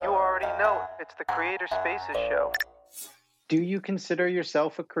It's the Creator Spaces Show. Do you consider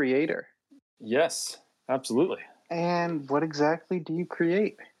yourself a creator? Yes, absolutely. And what exactly do you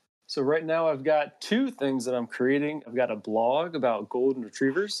create? So right now I've got two things that I'm creating. I've got a blog about golden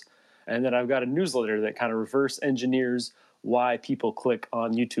retrievers, and then I've got a newsletter that kind of reverse engineers why people click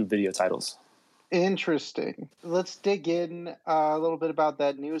on YouTube video titles. Interesting. Let's dig in a little bit about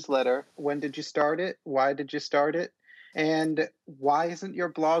that newsletter. When did you start it? Why did you start it? And why isn't your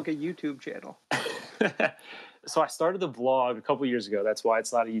blog a YouTube channel? So I started the blog a couple years ago. That's why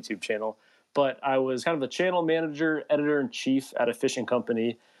it's not a YouTube channel. But I was kind of a channel manager, editor-in-chief at a fishing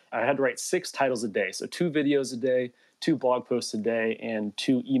company. I had to write 6 titles a day. So 2 videos a day, 2 blog posts a day, and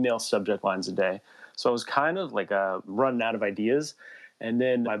 2 email subject lines a day. So I was kind of like running out of ideas. And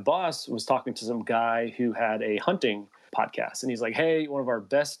then my boss was talking to some guy who had a hunting podcast. And he's like, hey, one of our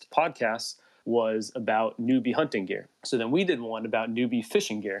best podcasts was about newbie hunting gear. So then we did one about newbie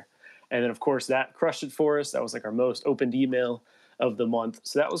fishing gear. And then, of course, that crushed it for us. That was like our most opened email of the month.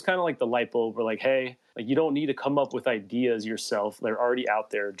 So that was kind of like the light bulb. We're like, hey, like you don't need to come up with ideas yourself. They're already out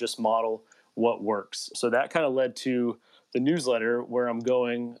there. Just model what works. So that kind of led to the newsletter where I'm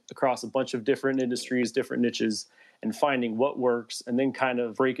going across a bunch of different industries, different niches, and finding what works and then kind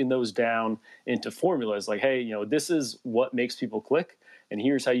of breaking those down into formulas like, hey, this is what makes people click. And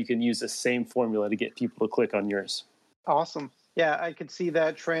here's how you can use the same formula to get people to click on yours. Awesome. Yeah, I could see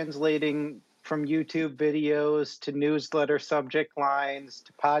that translating from YouTube videos to newsletter subject lines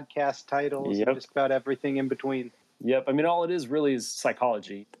to podcast titles and just about everything in between. Yep. I mean, all it is really is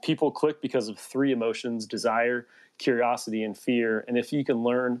psychology. People click because of 3 emotions: desire, curiosity, and fear. And if you can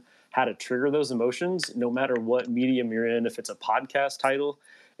learn how to trigger those emotions, no matter what medium you're in, if it's a podcast title,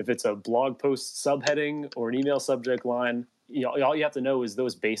 if it's a blog post subheading or an email subject line, all you have to know is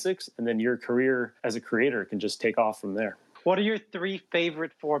those basics, and then your career as a creator can just take off from there. What are your 3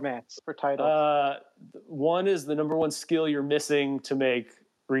 favorite formats for titles? One is the number one skill you're missing to make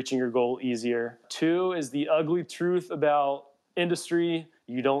reaching your goal easier. 2 is the ugly truth about industry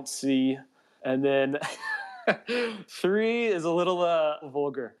you don't see. And then 3 is a little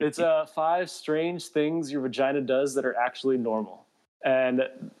vulgar. It's 5 strange things your vagina does that are actually normal. And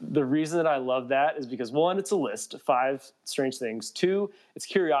the reason that I love that is because 1, it's a list, 5 strange things. 2, it's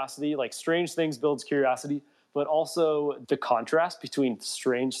curiosity, like strange things builds curiosity, but also the contrast between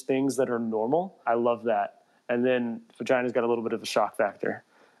strange things that are normal. I love that. And then vagina's got a little bit of a shock factor.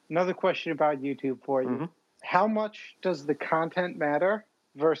 Another question about YouTube for you. Mm-hmm. How much does the content matter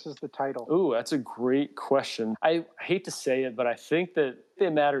versus the title? Ooh, that's a great question. I hate to say it, but I think that they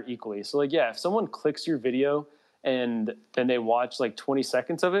matter equally. So if someone clicks your video and then they watch like 20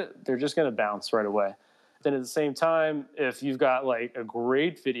 seconds of it, they're just going to bounce right away. Then at the same time, if you've got like a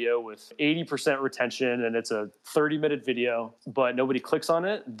great video with 80% retention and it's a 30-minute video, but nobody clicks on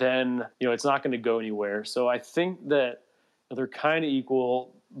it, then it's not going to go anywhere. So I think that they're kind of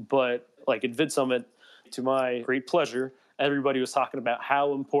equal, but like at VidSummit, to my great pleasure, everybody was talking about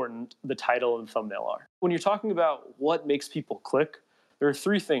how important the title and thumbnail are. When you're talking about what makes people click, there are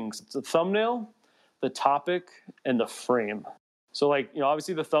 3 things: it's the thumbnail, the topic, and the frame. So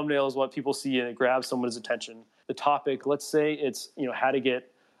obviously the thumbnail is what people see and it grabs someone's attention. The topic, let's say it's, how to get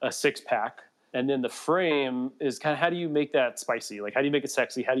a 6-pack. And then the frame is kind of how do you make that spicy? Like how do you make it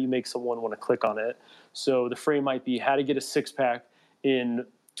sexy? How do you make someone want to click on it? So the frame might be how to get a 6-pack in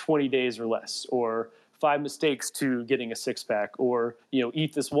 20 days or less, or 5 mistakes to getting a 6-pack, or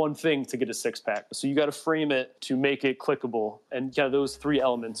eat this one thing to get a 6-pack. So you got to frame it to make it clickable. And those 3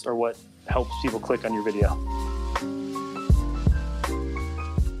 elements are what helps people click on your video.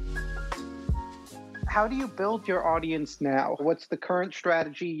 How do you build your audience now? What's the current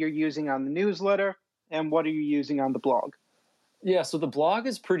strategy you're using on the newsletter, and what are you using on the blog? Yeah, so the blog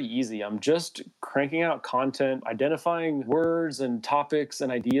is pretty easy. I'm just cranking out content, identifying words and topics and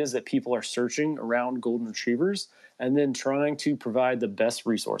ideas that people are searching around golden retrievers, and then trying to provide the best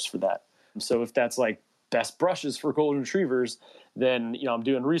resource for that. So if that's like best brushes for golden retrievers, then I'm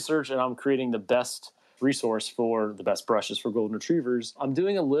doing research and I'm creating the best resource for the best brushes for golden retrievers. I'm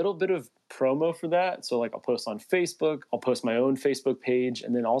doing a little bit of promo for that. So I'll post on Facebook, I'll post my own Facebook page,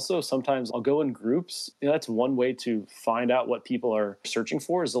 and then also sometimes I'll go in groups. That's one way to find out what people are searching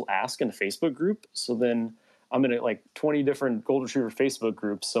for is they'll ask in a Facebook group. So then I'm in 20 different golden retriever Facebook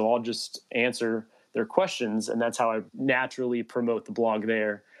groups. So I'll just answer their questions, and that's how I naturally promote the blog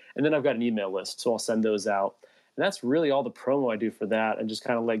there. And then I've got an email list, so I'll send those out. And that's really all the promo I do for that. And just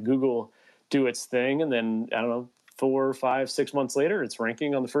kind of let Google do its thing, and then 4, 5, 6 months later, it's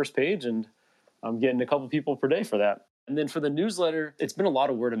ranking on the first page, and I'm getting a couple people per day for that. And then for the newsletter, it's been a lot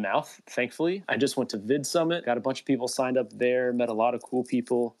of word of mouth, thankfully. I just went to Vid Summit, got a bunch of people signed up there, met a lot of cool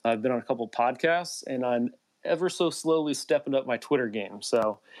people. I've been on a couple of podcasts, and I'm ever so slowly stepping up my Twitter game.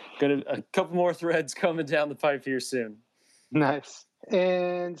 So a couple more threads coming down the pipe here soon. Nice.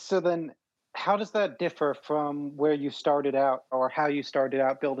 And so then how does that differ from where you started out or how you started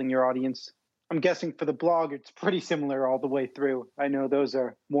out building your audience? I'm guessing for the blog, it's pretty similar all the way through. I know those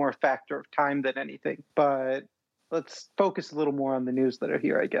are more a factor of time than anything, but let's focus a little more on the newsletter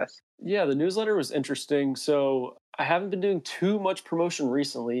here, I guess. Yeah, the newsletter was interesting. So I haven't been doing too much promotion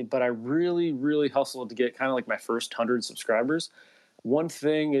recently, but I really, really hustled to get kind of like my first 100 subscribers. One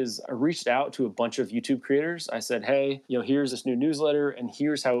thing is I reached out to a bunch of YouTube creators. I said, hey, here's this new newsletter and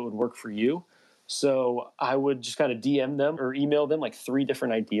here's how it would work for you. So I would just kind of DM them or email them like 3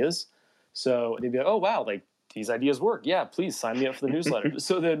 different ideas. So they'd be like, oh, wow, like these ideas work. Yeah, please sign me up for the newsletter.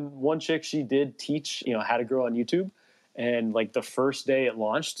 So then one chick, she did teach, how to grow on YouTube. And like the first day it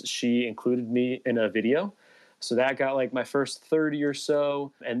launched, she included me in a video. So that got like my first 30 or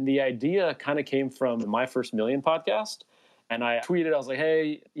so. And the idea kind of came from My First Million podcast. And I tweeted, I was like,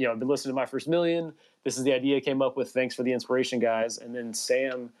 hey, I've been listening to My First Million. This is the idea I came up with. Thanks for the inspiration, guys. And then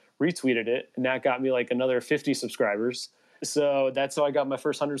Sam retweeted it. And that got me like another 50 subscribers. So that's how I got my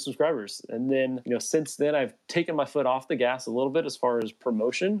first 100 subscribers. And then, since then, I've taken my foot off the gas a little bit as far as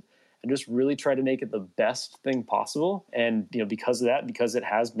promotion and just really try to make it the best thing possible. And, because of that, because it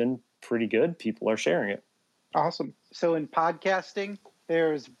has been pretty good, people are sharing it. Awesome. So in podcasting,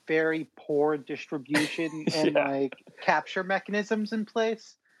 there's very poor distribution and like capture mechanisms in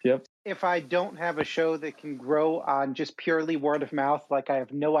place. Yep. If I don't have a show that can grow on just purely word of mouth, like I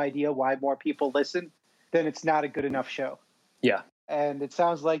have no idea why more people listen, then it's not a good enough show. Yeah. And it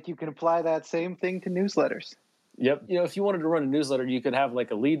sounds like you can apply that same thing to newsletters. Yep. If you wanted to run a newsletter, you could have like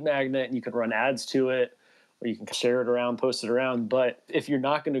a lead magnet and you could run ads to it, or you can share it around, post it around. But if you're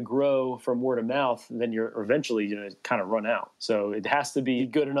not going to grow from word of mouth, then you're eventually going to kind of run out. So it has to be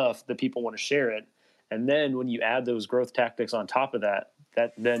good enough that people want to share it. And then when you add those growth tactics on top of that,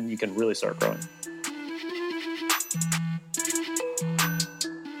 then you can really start growing.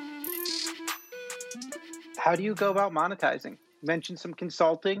 How do you go about monetizing? You mentioned some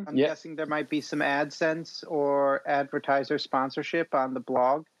consulting. I'm guessing there might be some AdSense or advertiser sponsorship on the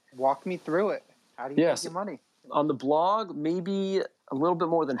blog. Walk me through it. How do you make your money? On the blog, maybe a little bit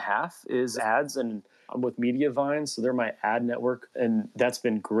more than half is ads, and I'm with Mediavine, so they're my ad network, and that's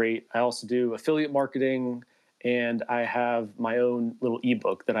been great. I also do affiliate marketing, and I have my own little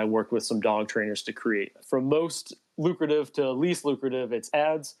ebook that I work with some dog trainers to create. From most lucrative to least lucrative, it's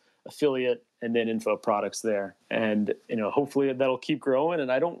ads, affiliate, and then info products there. And, hopefully that'll keep growing.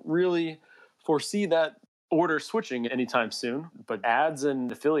 And I don't really foresee that order switching anytime soon, but ads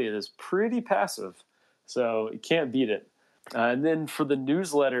and affiliate is pretty passive. So you can't beat it. And then for the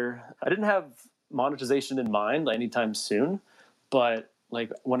newsletter, I didn't have monetization in mind anytime soon, but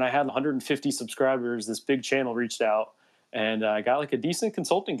like when I had 150 subscribers, this big channel reached out and I got like a decent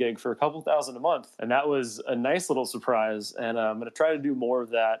consulting gig for a couple $1,000 a month. And that was a nice little surprise. And I'm going to try to do more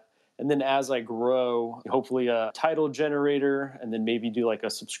of that. And then as I grow, hopefully a title generator, and then maybe do like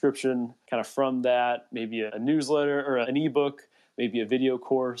a subscription kind of from that, maybe a newsletter or an ebook, maybe a video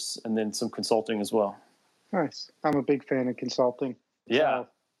course, and then some consulting as well. Nice. I'm a big fan of consulting. Yeah. So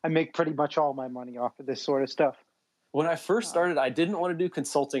I make pretty much all my money off of this sort of stuff. When I first started, I didn't want to do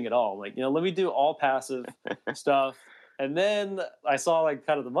consulting at all. Like, let me do all passive stuff. And then I saw like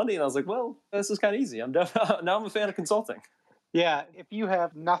kind of the money and I was like, well, this is kind of easy. Now I'm a fan of consulting. Yeah, if you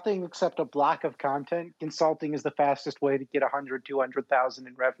have nothing except a block of content, consulting is the fastest way to get 100, 200,000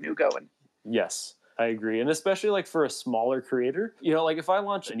 in revenue going. Yes, I agree. And especially like for a smaller creator, like if I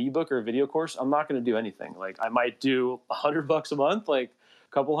launch an ebook or a video course, I'm not going to do anything. Like I might do $100 a month, like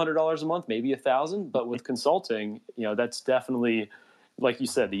a couple $100 a month, maybe 1,000. But with consulting, that's definitely, like you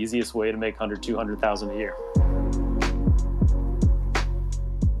said, the easiest way to make 100, 200,000 a year.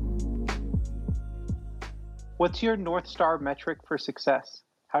 What's your North Star metric for success?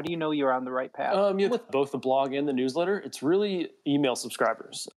 How do you know you're on the right path? With both the blog and the newsletter, it's really email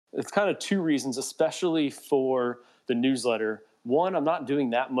subscribers. It's kind of 2 reasons, especially for the newsletter. One, I'm not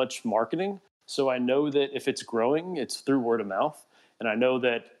doing that much marketing. So I know that if it's growing, it's through word of mouth. And I know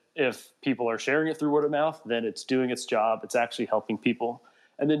that if people are sharing it through word of mouth, then it's doing its job. It's actually helping people.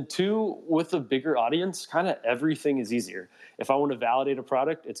 And then 2, with a bigger audience, kind of everything is easier. If I want to validate a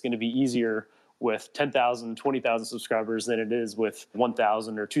product, it's going to be easier with 10,000, 20,000 subscribers than it is with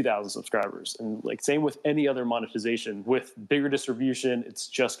 1,000 or 2,000 subscribers. And like same with any other monetization, with bigger distribution, it's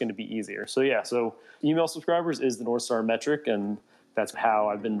just going to be easier. So email subscribers is the North Star metric, and that's how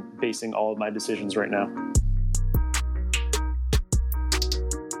I've been basing all of my decisions right now.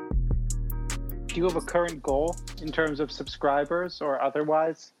 Do you have a current goal in terms of subscribers or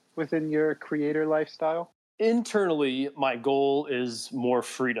otherwise within your creator lifestyle? Internally, my goal is more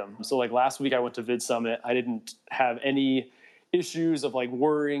freedom. So like last week I went to Vid Summit. I didn't have any issues of like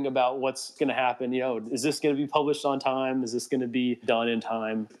worrying about what's going to happen. You know, is this going to be published on time? Is this going to be done in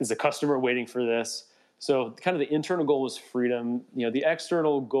time? Is the customer waiting for this? So kind of the internal goal is freedom. You know, the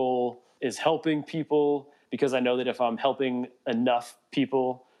external goal is helping people, because I know that if I'm helping enough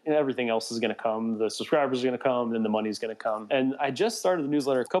people, and everything else is going to come. The subscribers are going to come, and the money is going to come. And I just started the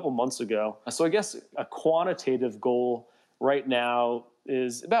newsletter a couple months ago. So I guess a quantitative goal right now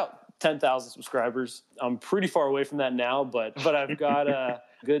is about 10,000 subscribers. I'm pretty far away from that now, but I've got a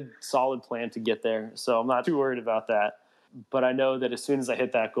good solid plan to get there. So I'm not too worried about that. But I know that as soon as I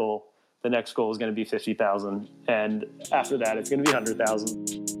hit that goal, the next goal is going to be 50,000. And after that, it's going to be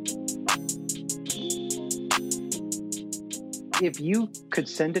 100,000. If you could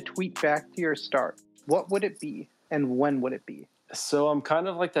send a tweet back to your start, what would it be and when would it be? So I'm kind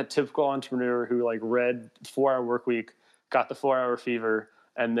of like that typical entrepreneur who like read 4 Hour Workweek, got the 4 Hour Fever,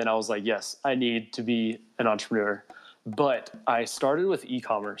 and then I was like, yes, I need to be an entrepreneur. But I started with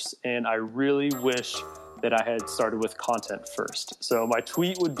e-commerce, and I really wish that I had started with content first. So my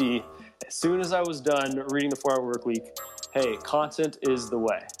tweet would be, as soon as I was done reading the 4 Hour Workweek, hey, content is the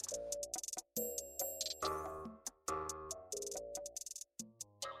way.